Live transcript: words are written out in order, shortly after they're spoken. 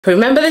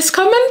Remember this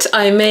comment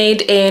I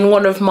made in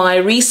one of my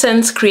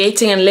recent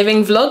creating and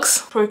living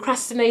vlogs?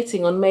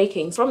 Procrastinating on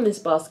making from this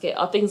basket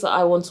are things that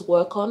I want to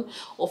work on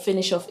or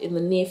finish off in the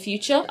near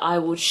future. I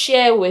would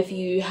share with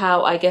you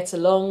how I get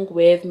along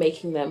with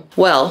making them.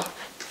 Well,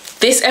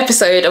 this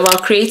episode of our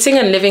creating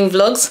and living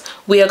vlogs,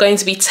 we are going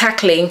to be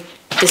tackling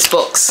this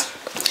box.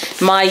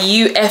 My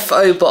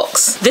UFO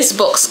box. This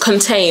box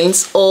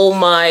contains all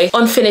my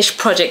unfinished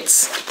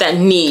projects that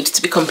need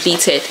to be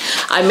completed.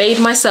 I made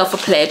myself a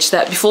pledge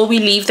that before we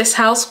leave this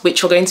house,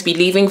 which we're going to be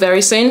leaving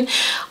very soon,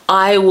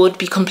 I would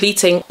be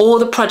completing all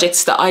the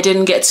projects that I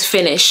didn't get to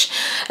finish.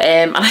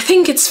 And I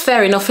think it's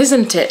fair enough,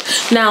 isn't it?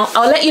 Now,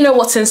 I'll let you know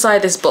what's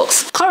inside this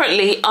box.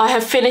 Currently, I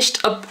have finished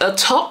a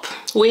top,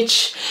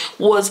 which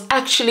was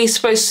actually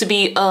supposed to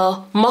be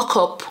a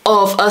mock-up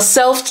of a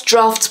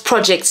self-draft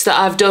project that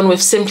I've done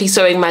with Simply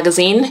Sewing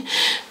magazine.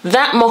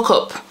 That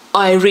mock-up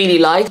I really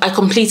like. I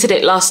completed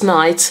it last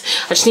night.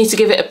 I just need to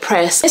give it a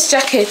press. This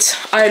jacket,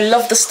 I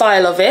love the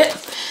style of it.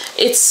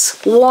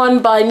 It's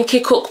worn by Nikki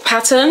Cook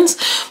Patterns,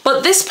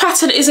 but this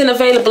pattern isn't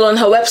available on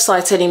her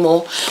website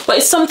anymore. But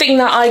it's something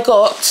that I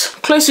got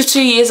close to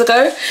 2 years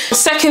ago. The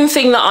second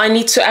thing that I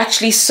need to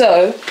actually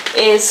sew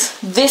is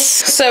this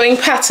sewing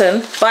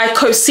pattern by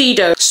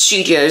Cosido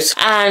Studios,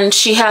 and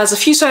she has a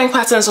few sewing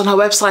patterns on her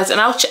website, and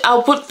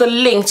I'll put the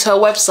link to her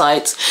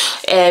website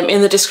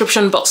in the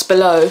description box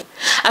below.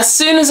 As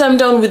soon as I'm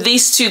done with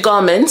these two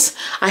garments,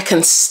 I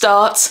can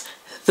start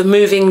the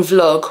moving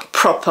vlog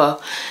proper.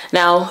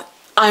 Now,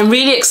 I'm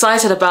really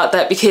excited about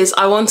that because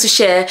I want to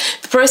share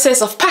the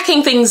process of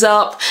packing things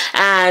up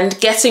and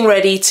getting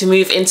ready to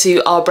move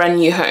into our brand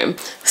new home.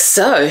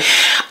 So,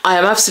 I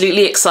am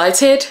absolutely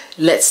excited.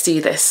 Let's do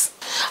this.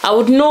 I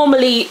would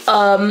normally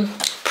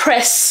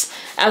press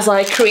as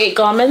I create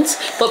garments,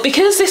 but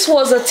because this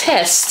was a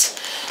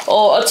test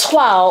or a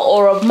trial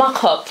or a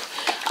mock-up,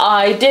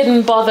 I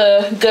didn't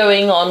bother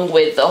going on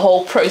with the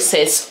whole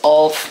process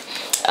of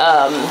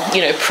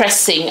you know,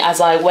 pressing as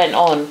I went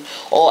on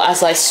or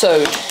as I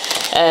sewed.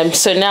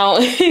 So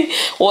now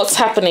what's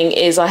happening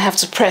is I have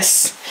to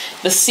press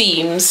the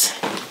seams,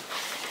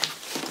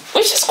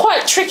 which is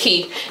quite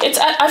tricky.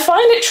 I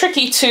find it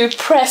tricky to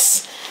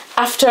press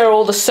after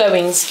all the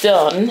sewing's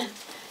done.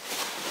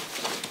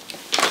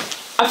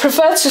 I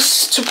prefer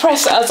to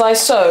press as I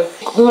sew.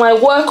 My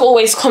work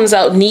always comes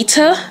out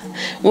neater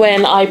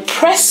when I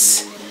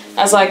press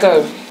as I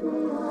go.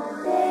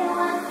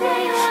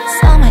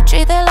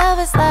 Treat their love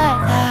is like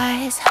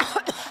ice.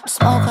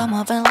 Smoke them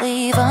up and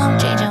leave them,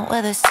 changing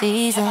with the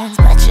seasons.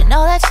 But you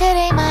know that shit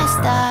ain't my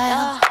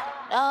style.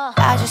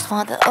 I just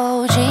want the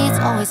OG, it's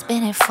always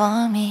been it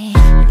for me.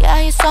 Yeah,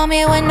 you saw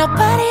me when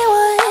nobody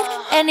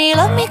would, and he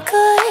loved me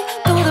good,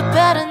 through the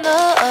bad and the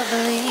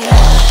ugly.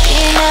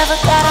 He never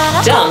got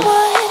on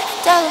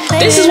Done.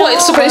 This is what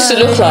it's supposed to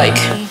look like.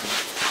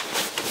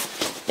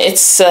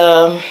 It's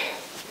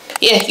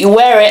yeah, you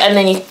wear it and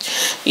then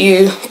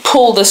you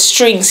pull the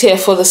strings here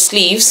for the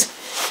sleeves,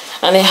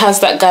 and it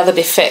has that gathered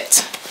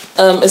effect.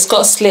 It's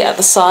got a slit at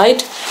the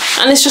side,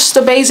 and it's just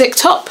a basic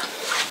top.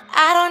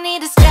 I don't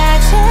need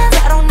distractions,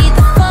 I don't need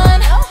the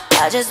fun.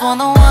 I just want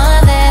the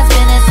one that's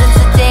been it since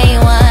the day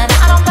one.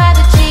 I don't buy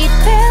the cheap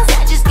pills,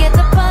 I just get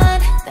the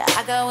bun that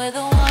I got with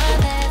the one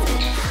that's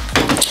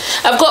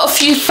been. I've got a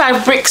few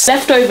fabrics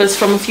leftovers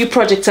from a few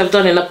projects I've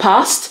done in the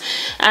past,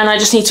 and I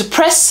just need to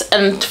press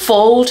and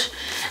fold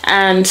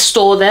and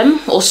store them,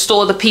 or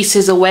store the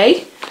pieces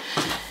away,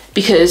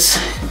 because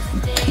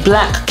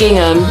black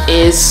gingham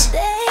is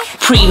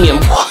premium.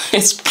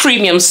 It's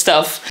premium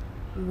stuff.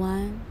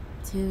 1,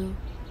 2,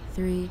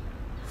 3,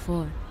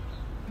 4.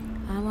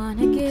 I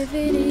wanna give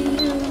it to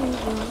you.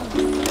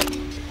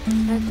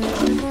 But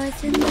there's a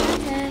voice in my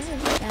head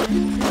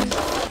telling me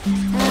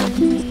not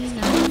to.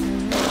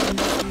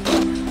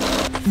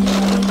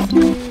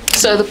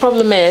 So the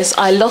problem is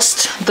I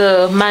lost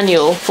the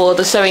manual for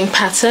the sewing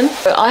pattern.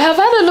 I have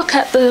had a look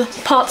at the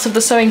parts of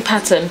the sewing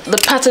pattern, the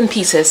pattern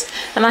pieces,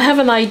 and I have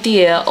an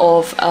idea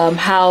of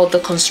how the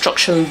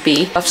construction would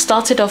be. I've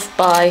started off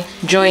by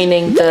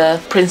joining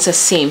the princess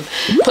seam,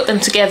 put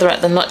them together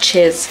at the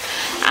notches,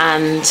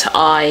 and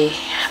I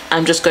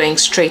am just going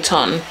straight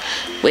on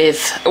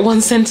with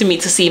 1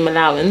 centimeter seam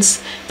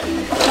allowance.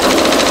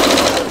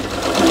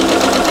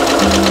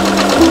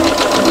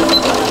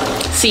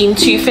 Seam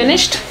 2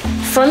 finished.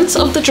 Front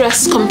of the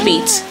dress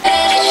complete.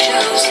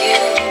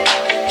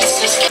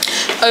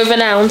 Over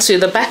now to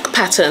the back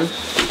pattern.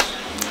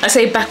 I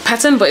say back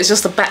pattern, but it's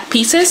just the back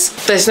pieces.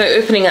 There's no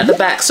opening at the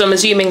back, so I'm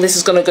assuming this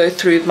is going to go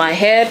through my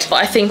head, but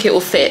I think it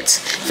will fit.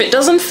 If it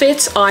doesn't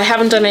fit, I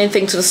haven't done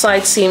anything to the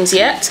side seams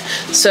yet,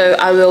 so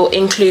I will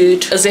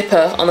include a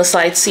zipper on the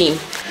side seam.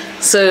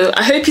 So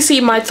I hope you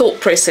see my thought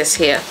process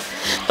here.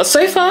 But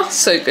so far,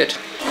 so good.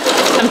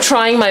 I'm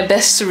trying my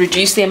best to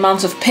reduce the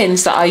amount of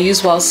pins that I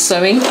use while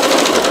sewing,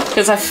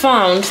 because I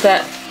found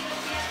that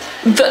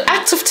the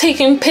act of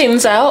taking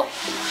pins out,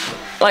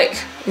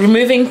 like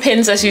removing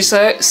pins as you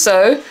sew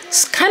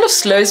kind of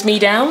slows me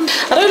down.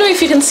 I don't know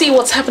if you can see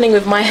what's happening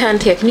with my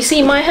hand here. Can you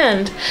see my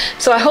hand?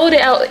 So I hold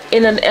it out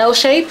in an L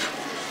shape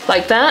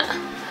like that,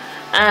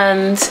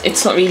 and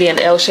it's not really an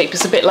L shape,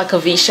 it's a bit like a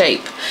V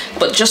shape,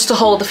 but just to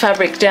hold the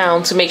fabric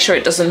down to make sure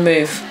it doesn't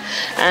move.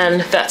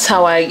 And that's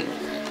how I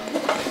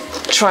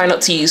try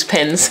not to use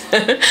pins.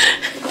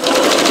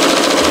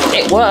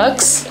 It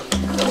works.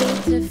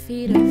 To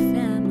feed her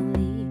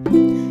family,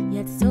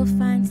 yet still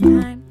finds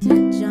time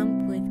to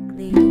jump with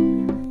glee.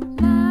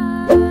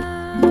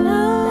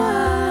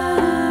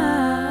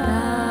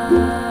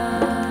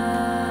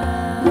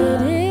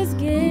 It is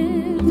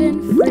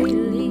given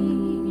freely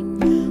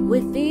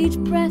with each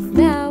breath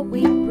that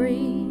we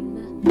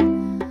breathe.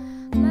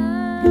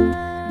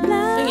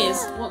 Thing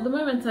is, the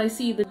moment I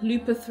see the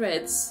looper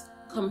threads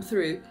come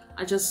through,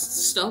 I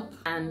just stop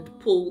and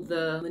pull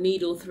the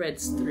needle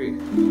threads through.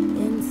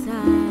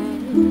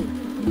 Inside.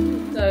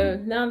 So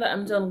now that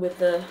I'm done with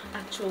the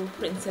actual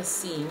princess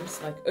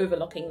seams, like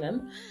overlocking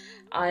them,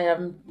 I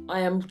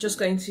am just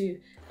going to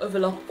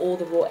overlock all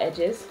the raw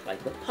edges,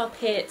 like the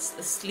pockets,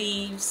 the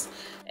sleeves,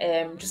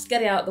 just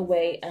get it out of the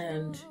way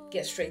and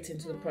get straight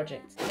into the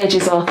project.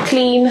 Edges are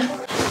clean.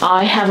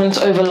 I haven't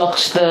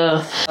overlocked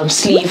the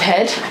sleeve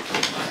head.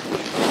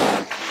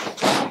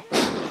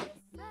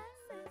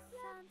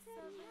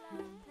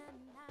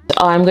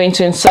 I'm going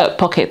to insert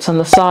pockets on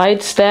the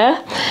sides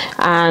there,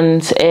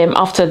 and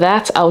after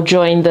that I'll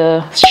join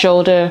the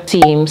shoulder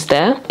seams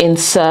there,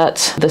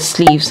 insert the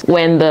sleeves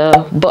when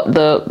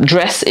the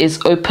dress is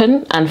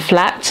open and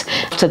flat.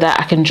 After that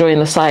I can join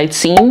the side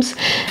seams,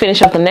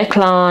 finish up the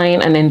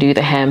neckline and then do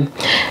the hem.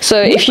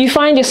 So if you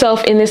find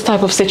yourself in this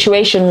type of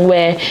situation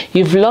where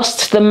you've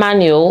lost the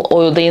manual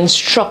or the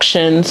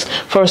instructions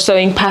for a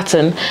sewing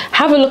pattern,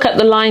 have a look at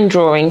the line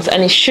drawings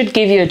and it should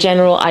give you a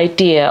general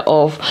idea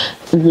of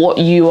what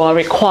you are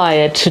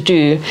required to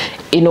do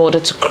in order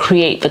to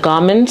create the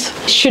garment.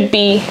 It should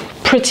be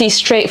pretty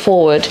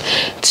straightforward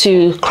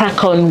to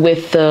crack on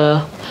with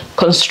the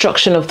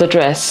construction of the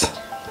dress.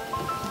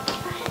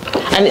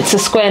 And it's a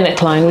square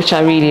neckline, which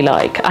I really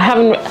like. I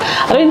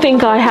don't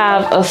think I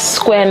have a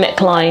square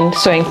neckline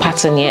sewing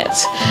pattern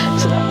yet.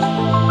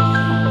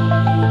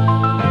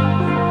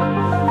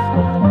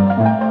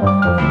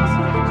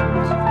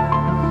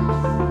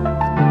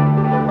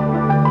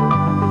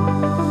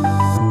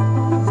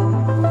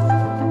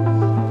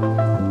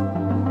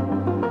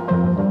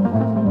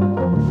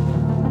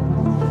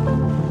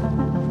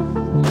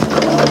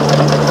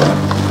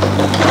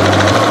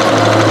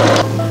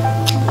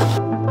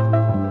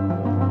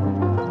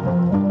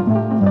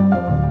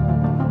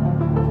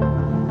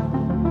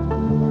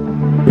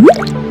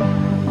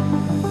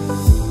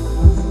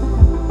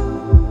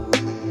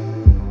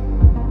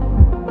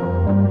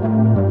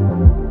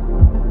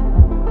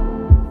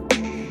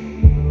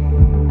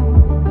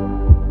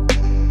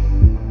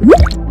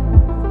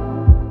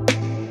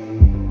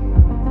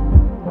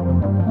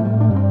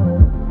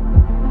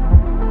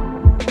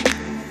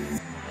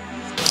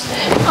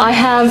 I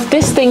have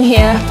this thing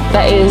here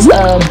that is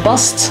a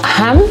bust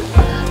ham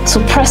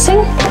suppressing,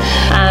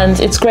 and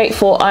it's great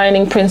for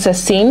ironing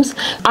princess seams.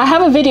 I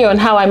have a video on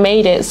how I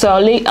made it, so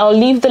I'll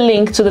leave the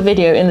link to the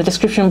video in the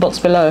description box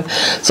below.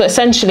 So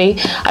essentially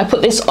I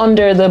put this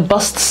under the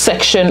bust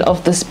section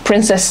of this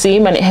princess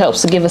seam and it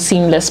helps to give a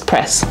seamless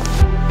press.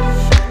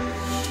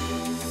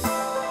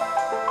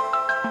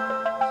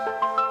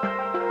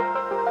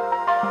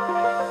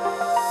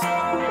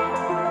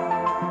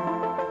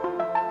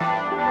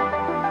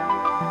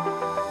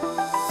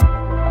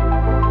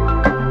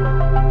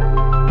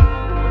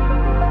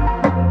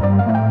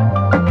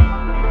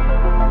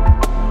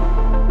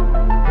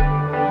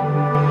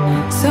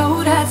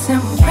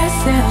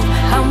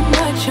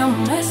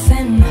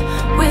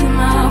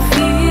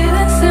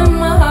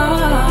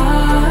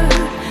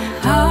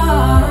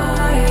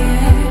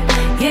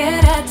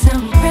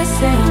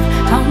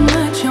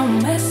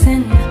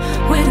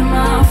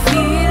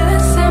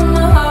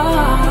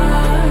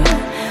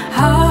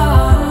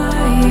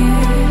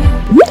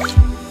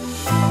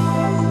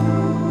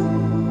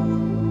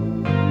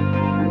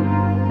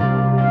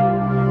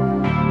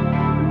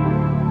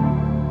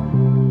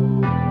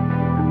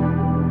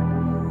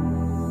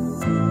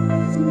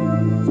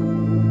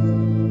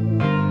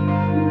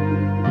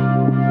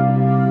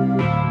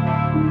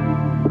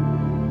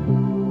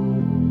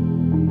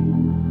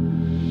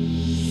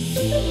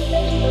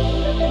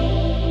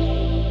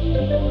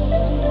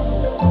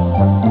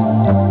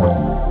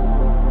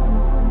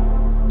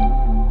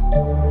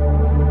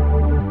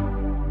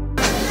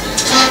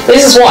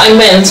 This is what I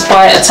meant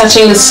by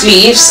attaching the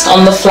sleeves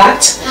on the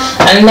flat,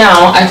 and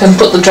now I can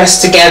put the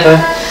dress together.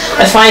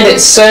 I find it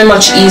so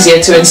much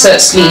easier to insert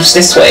sleeves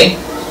this way,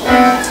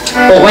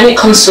 but when it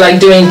comes to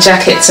like doing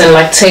jackets and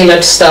like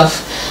tailored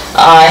stuff,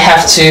 I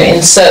have to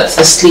insert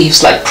the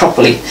sleeves like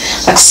properly.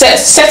 Like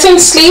satin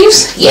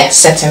sleeves? Yes,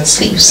 satin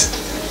sleeves.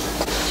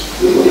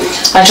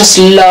 I just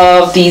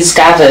love these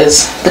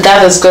gathers. The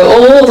gathers go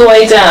all the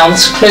way down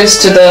to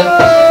close to the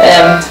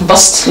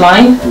bust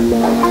line.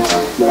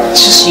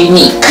 It's just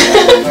unique.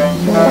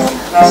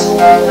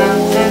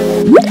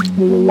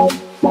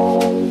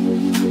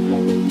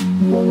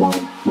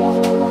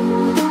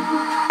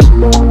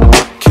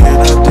 Can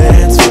I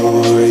dance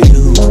for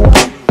you?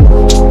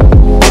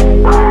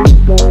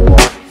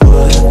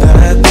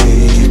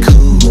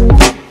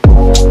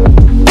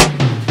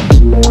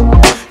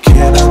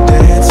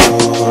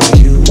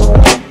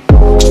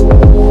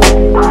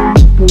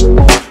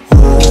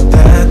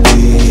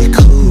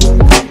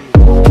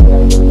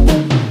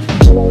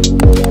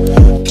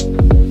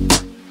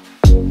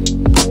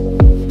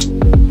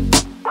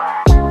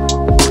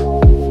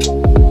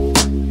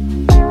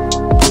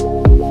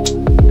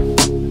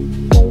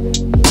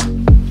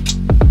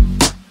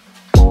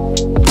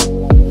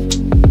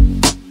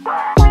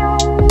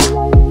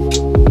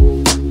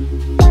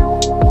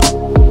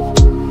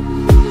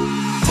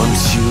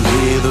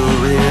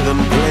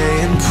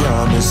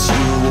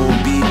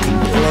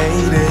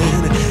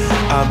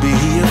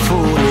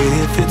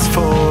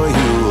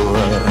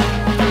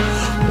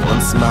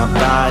 Once my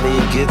body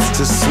gets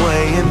to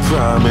swaying,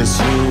 promise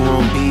you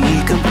won't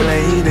be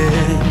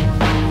complaining,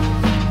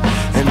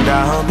 and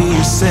I'll be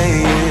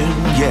saying,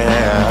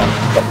 yeah.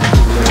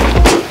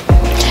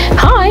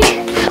 Hi,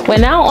 we're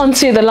now on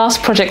to the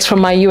last project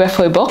from my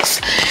UFO box.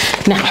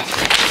 Now,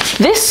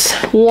 this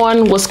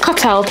one was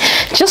cut out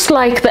just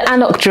like the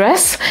Anok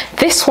dress.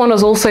 This one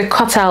was also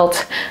cut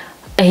out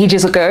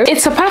ages ago.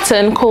 It's a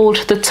pattern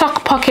called the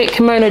Tuck Pocket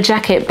Kimono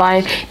Jacket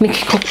by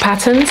Nikki Cook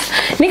Patterns.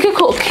 Nikki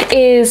Cook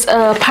is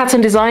a pattern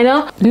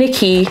designer.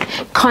 Nikki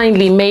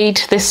kindly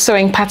made this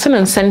sewing pattern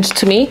and sent it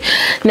to me.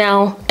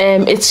 Now,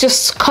 it's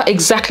just cut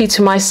exactly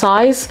to my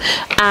size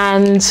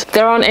and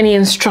there aren't any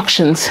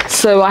instructions,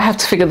 so I have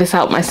to figure this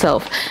out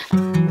myself.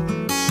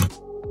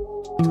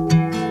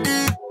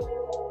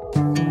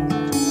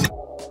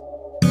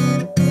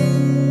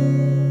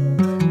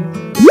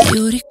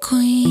 Beauty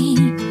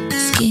queen,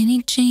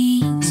 skinny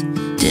jeans.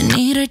 Didn't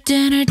eat her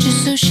dinner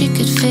just so she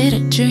could fit a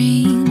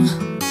dream.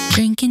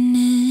 Drinking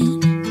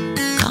in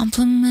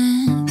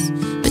compliments,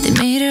 but they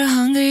made her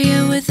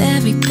hungrier with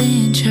every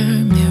pinch.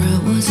 Her mirror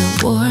was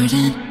a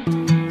warden,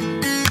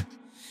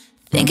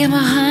 thinking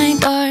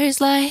behind bars,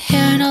 light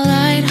hair and a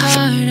light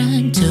heart,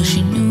 until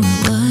she knew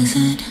it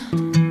wasn't.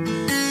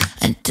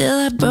 Until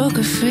I broke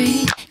her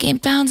free, came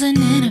bouncing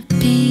in a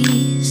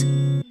piece.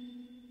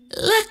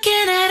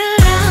 Looking at her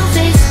round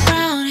face,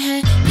 brown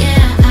hair,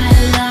 yeah, I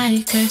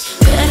like her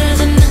better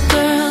than the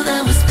girl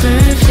that was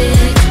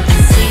perfect.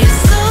 I see her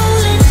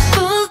soul in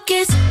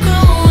focus,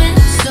 growing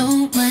so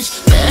much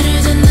better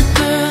than the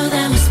girl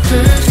that was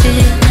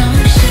perfect. No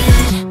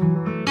shit,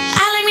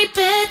 I like me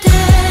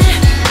better,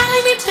 I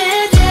like me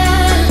better,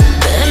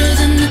 better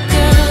than the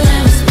girl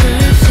that was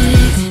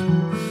perfect.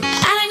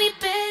 I like me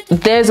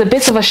better. There's a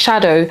bit of a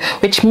shadow,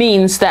 which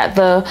means that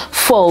the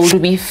fold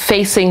will be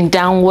facing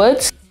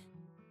downwards.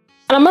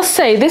 And I must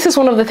say, this is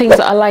one of the things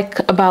that I like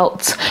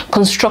about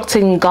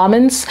constructing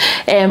garments.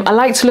 I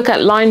like to look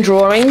at line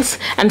drawings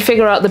and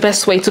figure out the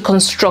best way to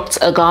construct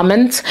a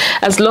garment,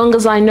 as long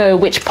as I know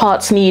which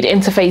parts need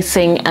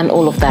interfacing and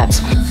all of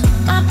that.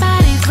 My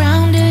body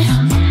rounded,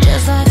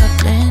 just like a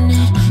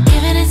blended,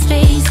 giving it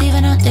space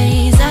even on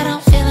days I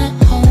don't feel at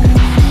home.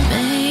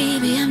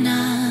 Baby, I'm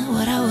not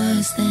what I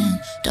was then.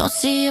 Don't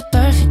see a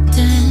perfect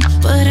end,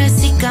 but I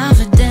see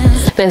confidence.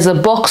 There's a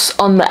box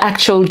on the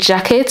actual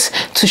jacket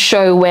to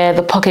show where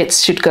the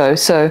pockets should go,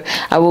 so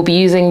I will be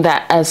using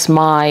that as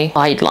my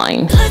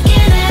guideline.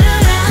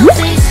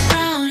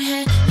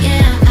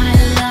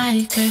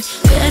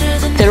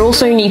 There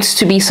also needs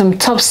to be some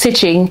top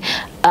stitching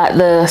at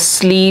the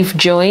sleeve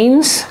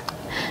joins,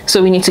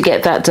 so we need to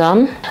get that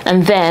done.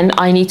 And then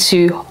I need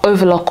to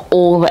overlock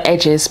all the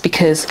edges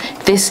because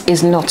this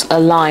is not a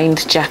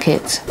lined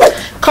jacket.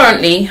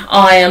 Currently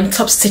I am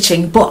top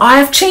stitching, but I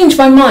have changed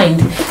my mind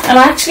and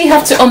I actually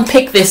have to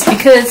unpick this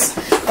because,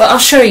 well, I'll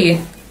show you.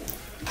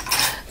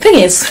 Thing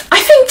is,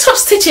 I think top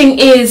stitching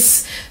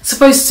is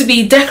supposed to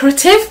be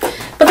decorative,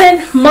 but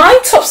then my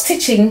top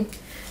stitching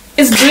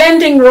is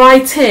blending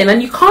right in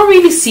and you can't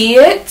really see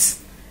it,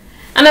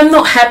 and I'm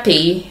not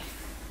happy.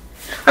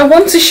 I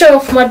want to show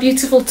off my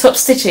beautiful top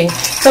stitching,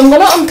 so I'm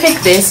going to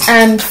unpick this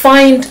and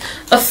find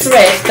a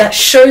thread that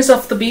shows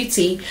off the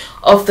beauty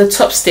of the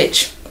top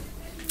stitch.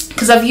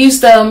 Because I've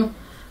used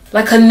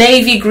like a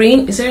navy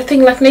green. Is there a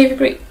thing like navy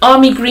green?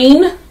 Army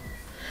green?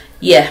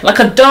 Yeah, like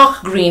a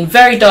dark green,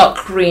 very dark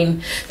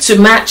green, to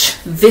match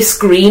this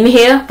green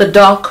here, the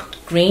dark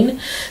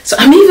green. So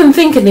I'm even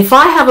thinking if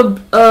I have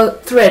a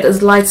thread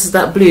as light as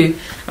that blue,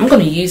 I'm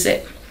going to use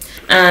it.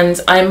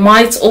 And I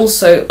might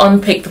also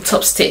unpick the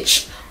top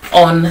stitch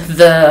on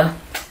the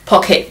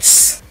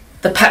pockets,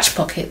 the patch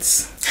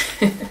pockets.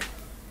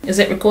 Is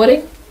it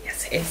recording?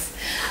 Yes, it is.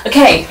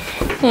 Okay.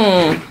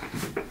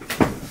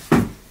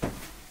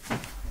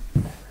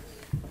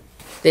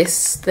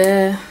 This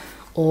there,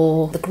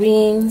 or the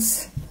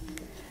greens.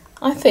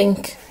 I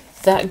think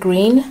that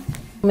green,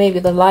 maybe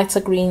the lighter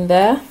green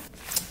there.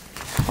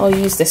 I'll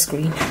use this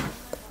green.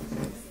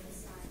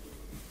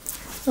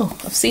 Oh,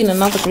 I've seen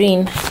another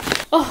green.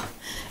 Oh,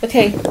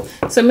 okay.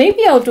 So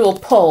maybe I'll do a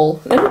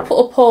poll. Let me put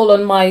a poll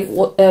on my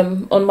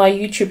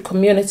YouTube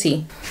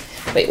community.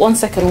 Wait, 1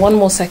 second, one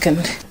more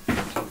second.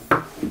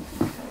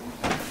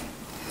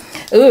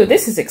 Oh,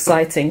 this is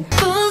exciting.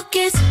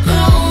 Focus,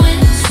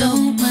 growing so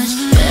much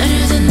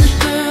better than the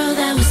girl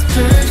that was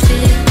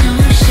perfect. No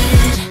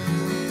shit,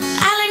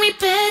 I like me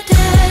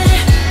better,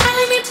 I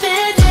like me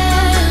better,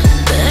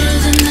 better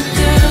than the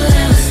girl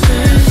that was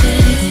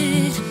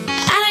perfect.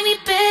 I like me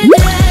better,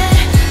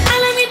 I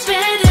like me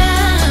better,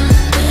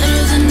 better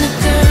than the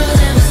girl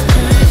that was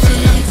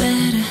perfect.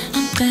 Better,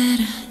 I'm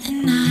better,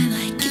 and I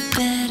like it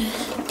better,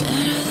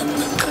 better than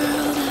the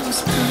girl that was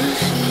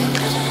perfect.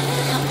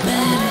 I'm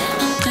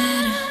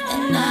better,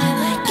 and I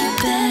like it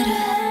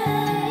better,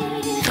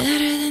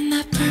 better than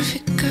that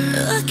perfect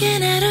girl.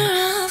 Looking at her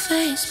round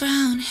face,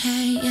 brown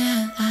hair,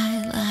 yeah, I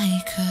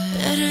like her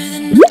better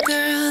than the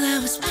girl that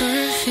was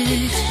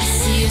perfect. I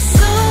see her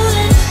soul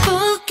and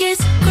focus,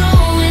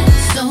 growing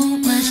so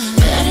much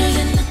better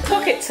than the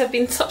Pocket have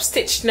been top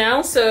stitched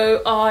now,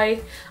 so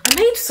I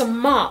made some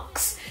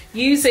marks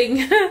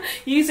using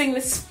using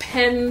this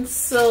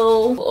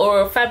pencil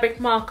or a fabric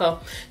marker.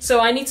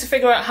 So I need to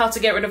figure out how to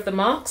get rid of the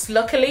marks.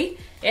 Luckily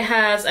it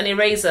has an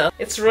eraser.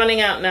 It's running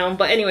out now,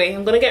 but anyway,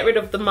 I'm gonna get rid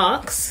of the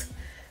marks.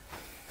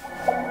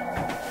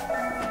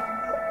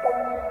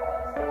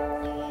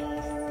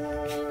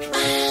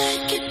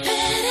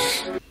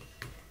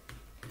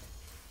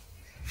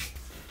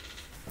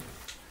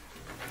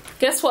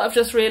 Guess what I've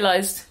just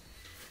realized?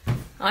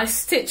 I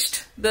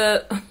stitched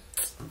the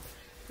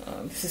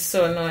oh, this is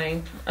so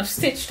annoying. I've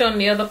stitched on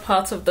the other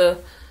part of the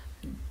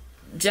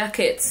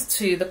jacket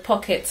to the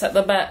pockets at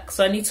the back,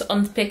 so I need to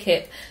unpick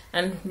it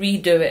and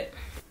redo it.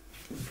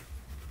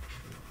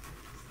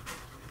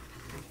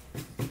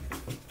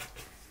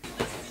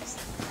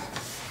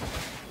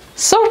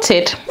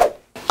 Sorted.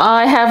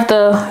 I have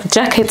the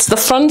jackets, the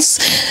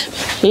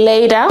fronts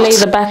laid out, lay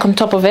the back on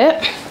top of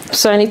it.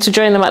 So I need to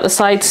join them at the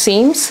side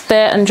seams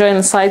there and join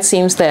the side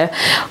seams there.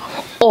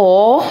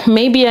 Or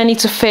maybe I need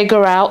to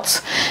figure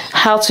out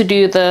how to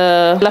do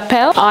the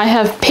lapel. I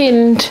have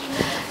pinned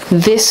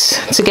this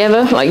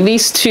together, like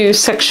these two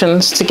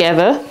sections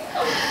together.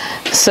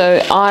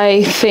 So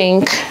I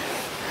think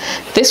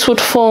this would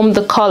form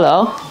the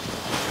collar.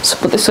 So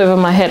put this over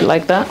my head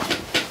like that.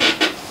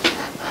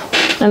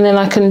 And then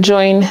I can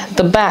join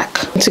the back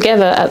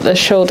together at the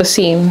shoulder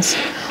seams.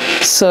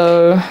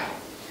 So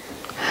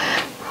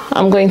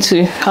I'll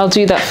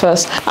do that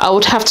first. I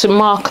would have to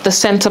mark the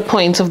center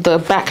point of the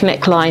back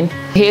neckline.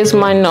 Here's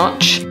my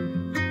notch.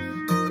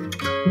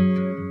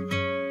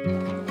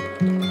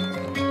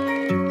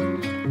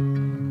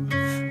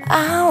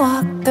 I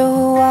walked the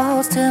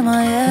walls till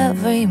my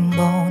every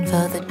bone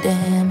felt the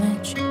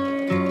damage.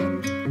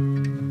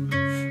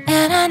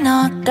 And I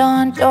knocked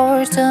on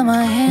doors till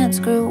my hands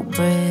grew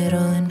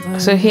brittle and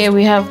bruised. So here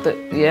we have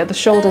the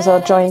shoulders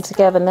are joined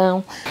together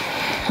now.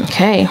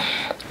 Okay.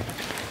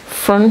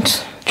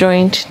 Front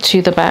joined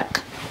to the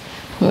back.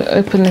 We'll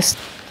open this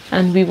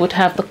and we would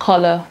have the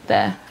collar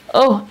there.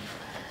 Oh,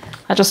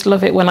 I just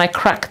love it when I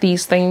crack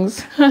these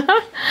things.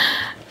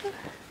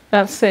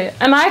 That's it.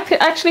 And I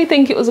actually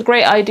think it was a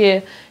great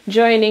idea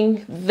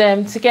joining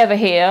them together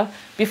here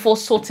before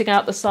sorting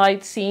out the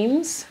side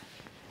seams.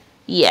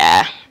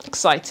 Yeah,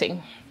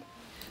 exciting.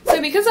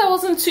 So because I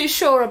wasn't too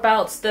sure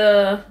about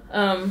the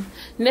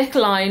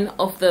neckline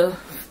of the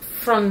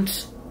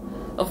front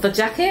of the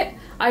jacket,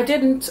 I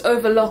didn't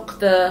overlock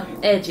the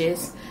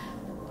edges.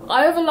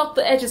 I overlocked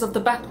the edges of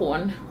the back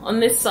one on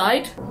this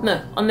side.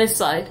 No, on this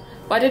side.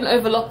 But I didn't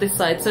overlock this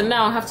side. So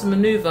now I have to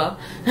maneuver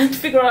and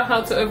figure out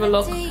how to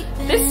overlock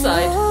this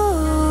side.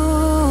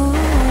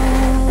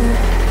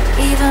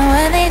 Even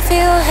when they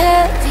feel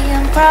heavy,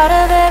 I'm proud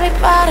of every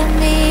part of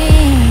me.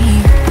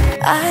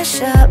 I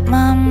shut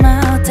my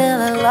mouth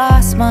till I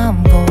lost my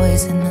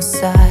voice in the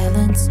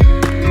silence.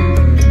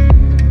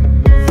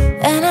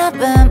 And I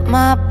bent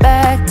my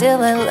back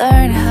till I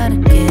learned how to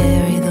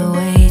carry the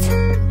weight.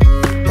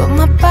 Put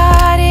my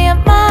body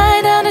and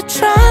mind on a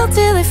trial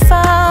till I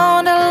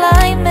found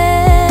alignment.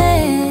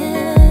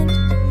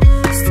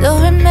 Still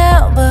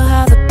remember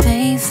how the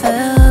pain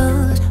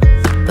felt,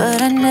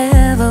 but I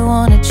never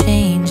wanna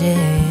change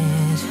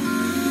it.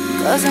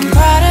 Cause I'm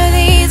proud of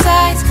these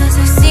eyes, cause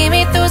they see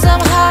me through some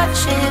hot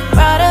shit.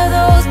 Proud of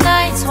those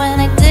nights when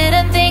I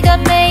didn't think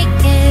I'd make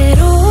it.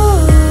 Ooh.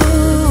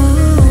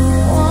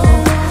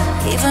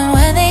 Even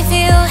when they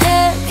feel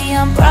heavy,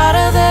 I'm proud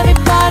of every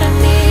part of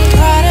me.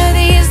 Proud of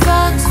these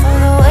lungs for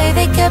the way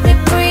they kept me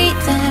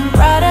breathing.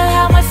 Proud of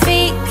how my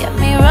feet kept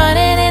me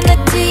running in the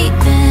deep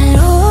end.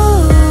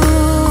 Ooh.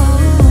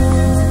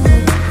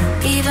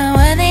 Even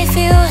when they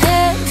feel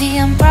heavy,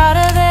 I'm proud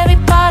of every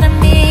part of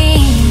me.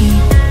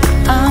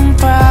 I'm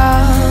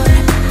proud,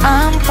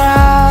 I'm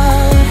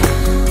proud.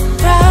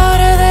 Proud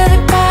of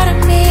every part of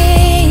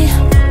me.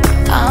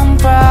 I'm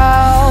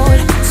proud,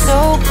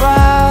 so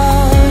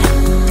proud.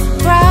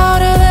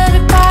 Proud of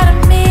every part of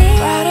me.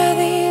 Proud of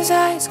these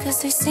eyes, cause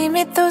they see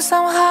me through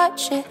some hot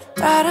shit.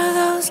 Proud of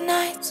those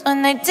nights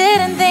when they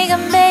didn't think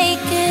I'd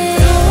make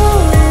it.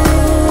 Ooh.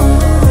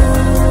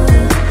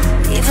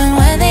 Even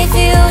when they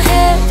feel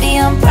heavy,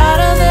 I'm proud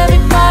of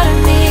every part of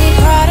me.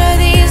 Proud of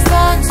these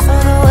lungs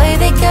for the way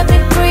they kept me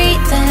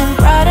breathing.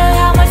 Proud of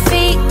how my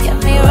feet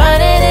kept me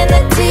running in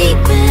the deep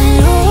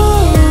end.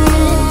 Ooh.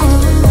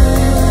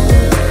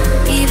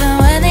 Even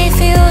when they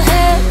feel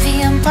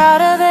heavy, I'm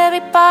proud of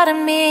every part of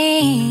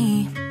me.